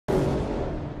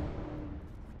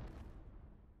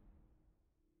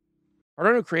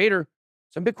Cardano creator,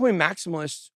 some Bitcoin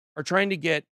maximalists are trying to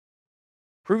get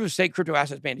proof of stake crypto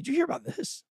assets banned. Did you hear about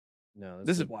this? No,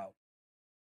 This is wild.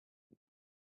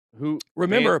 Who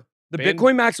remember the banned,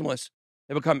 Bitcoin maximalists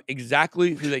have become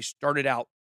exactly who they started out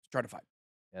to try to fight.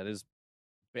 That is,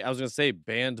 I was going to say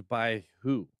banned by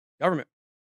who? Government.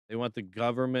 They want the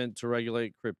government to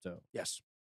regulate crypto. Yes.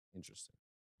 Interesting.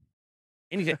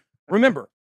 Anything. Remember,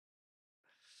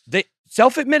 they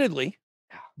self-admittedly,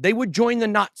 they would join the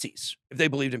Nazis if they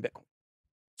believed in Bitcoin.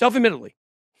 Self-admittedly.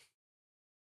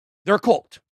 They're a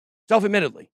cult.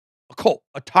 Self-admittedly. A cult.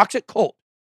 A toxic cult.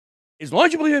 As long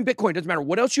as you believe in Bitcoin, it doesn't matter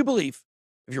what else you believe.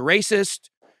 If you're racist,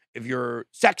 if you're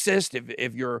sexist,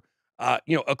 if you're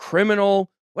a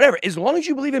criminal, whatever. As long as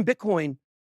you believe in Bitcoin,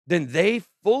 then they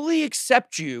fully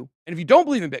accept you. And if you don't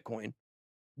believe in Bitcoin,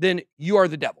 then you are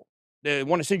the devil. They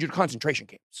want to send you to concentration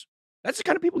camps. That's the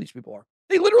kind of people these people are.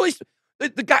 They literally,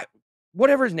 the guy,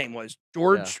 whatever his name was,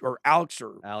 George or Alex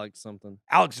or Alex something.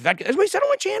 Alex Vetka. That's what he said on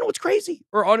my channel. It's crazy.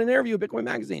 Or on an interview with Bitcoin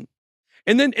Magazine.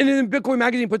 And then Bitcoin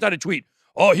Magazine puts out a tweet.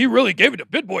 Oh, he really gave it to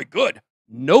Bitboy. Good.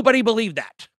 Nobody believed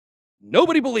that.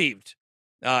 Nobody believed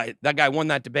that guy won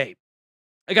that debate.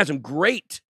 I got some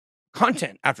great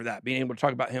content after that, being able to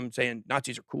talk about him saying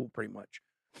Nazis are cool, pretty much.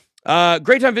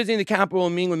 Great time visiting the Capitol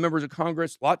and meeting with members of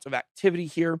Congress. Lots of activity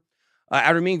here.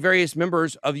 After meeting various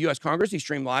members of the U.S. Congress, he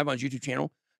streamed live on his YouTube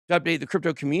channel to update the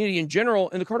crypto community in general,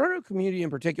 and the Cardano community in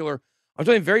particular. I'm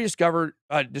something very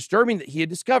disturbing that he had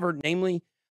discovered, namely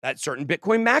that certain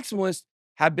Bitcoin maximalists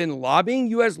have been lobbying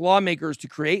U.S. lawmakers to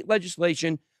create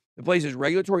legislation that places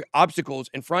regulatory obstacles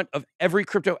in front of every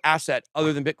crypto asset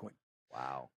other than Bitcoin.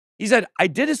 Wow. He said, I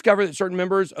did discover that certain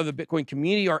members of the Bitcoin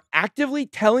community are actively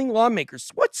telling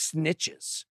lawmakers, what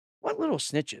snitches, what little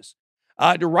snitches,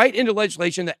 to write into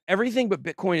legislation that everything but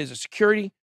Bitcoin is a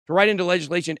security, to write into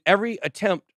legislation every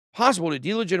attempt possible to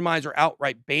delegitimize or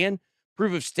outright ban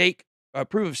proof of state,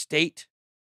 proof of stake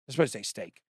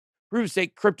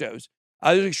cryptos.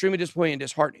 This is extremely disappointing and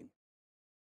disheartening.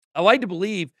 I like to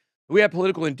believe that we have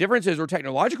political indifferences or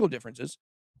technological differences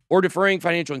or differing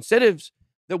financial incentives,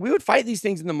 that we would fight these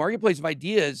things in the marketplace of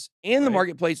ideas and the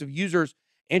marketplace of users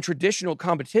and traditional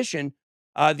competition.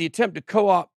 The attempt to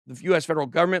co-opt the U.S. federal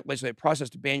government legislative process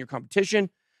to ban your competition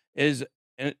is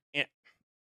an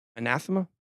anathema.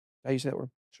 How you say that word?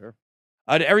 Sure.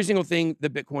 To every single thing the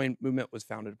Bitcoin movement was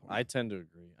founded upon. I tend to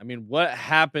agree. I mean, what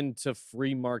happened to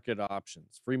free market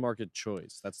options, free market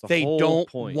choice? That's the whole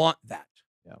point. They don't want that.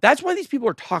 Yeah. That's why these people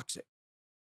are toxic.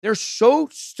 They're so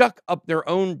stuck up their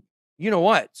own,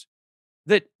 you-know-whats,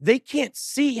 that they can't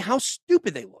see how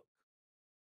stupid they look.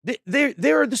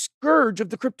 They're the scourge of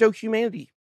the crypto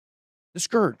humanity. The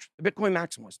scourge, the Bitcoin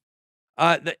maximalist.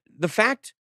 The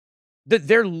fact that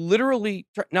they're literally...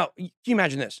 Now, can you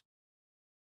imagine this?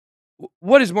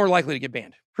 What is more likely to get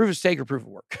banned? Proof of stake or proof of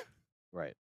work?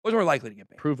 Right. What's more likely to get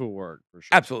banned? Proof of work, for sure.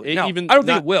 Absolutely. Now, I don't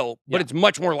think it will, but it's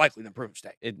much more likely than proof of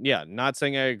stake. Not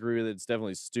saying I agree with it. It's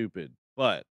definitely stupid,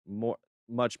 but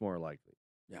much more likely.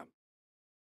 Yeah.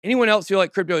 Anyone else feel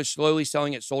like crypto is slowly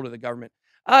selling its soul to the government?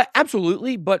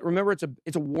 Absolutely. But remember, it's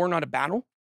a war, not a battle.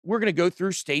 We're going to go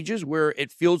through stages where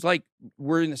it feels like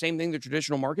we're in the same thing the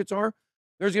traditional markets are.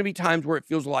 There's going to be times where it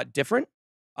feels a lot different.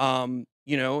 And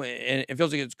it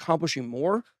feels like it's accomplishing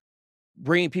more,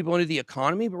 bringing people into the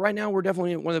economy. But right now, we're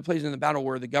definitely in one of the places in the battle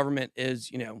where the government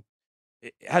is,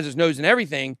 it has its nose in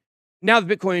everything. Now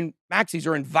the Bitcoin maxis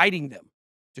are inviting them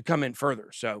to come in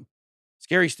further. So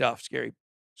scary stuff, scary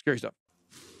stuff.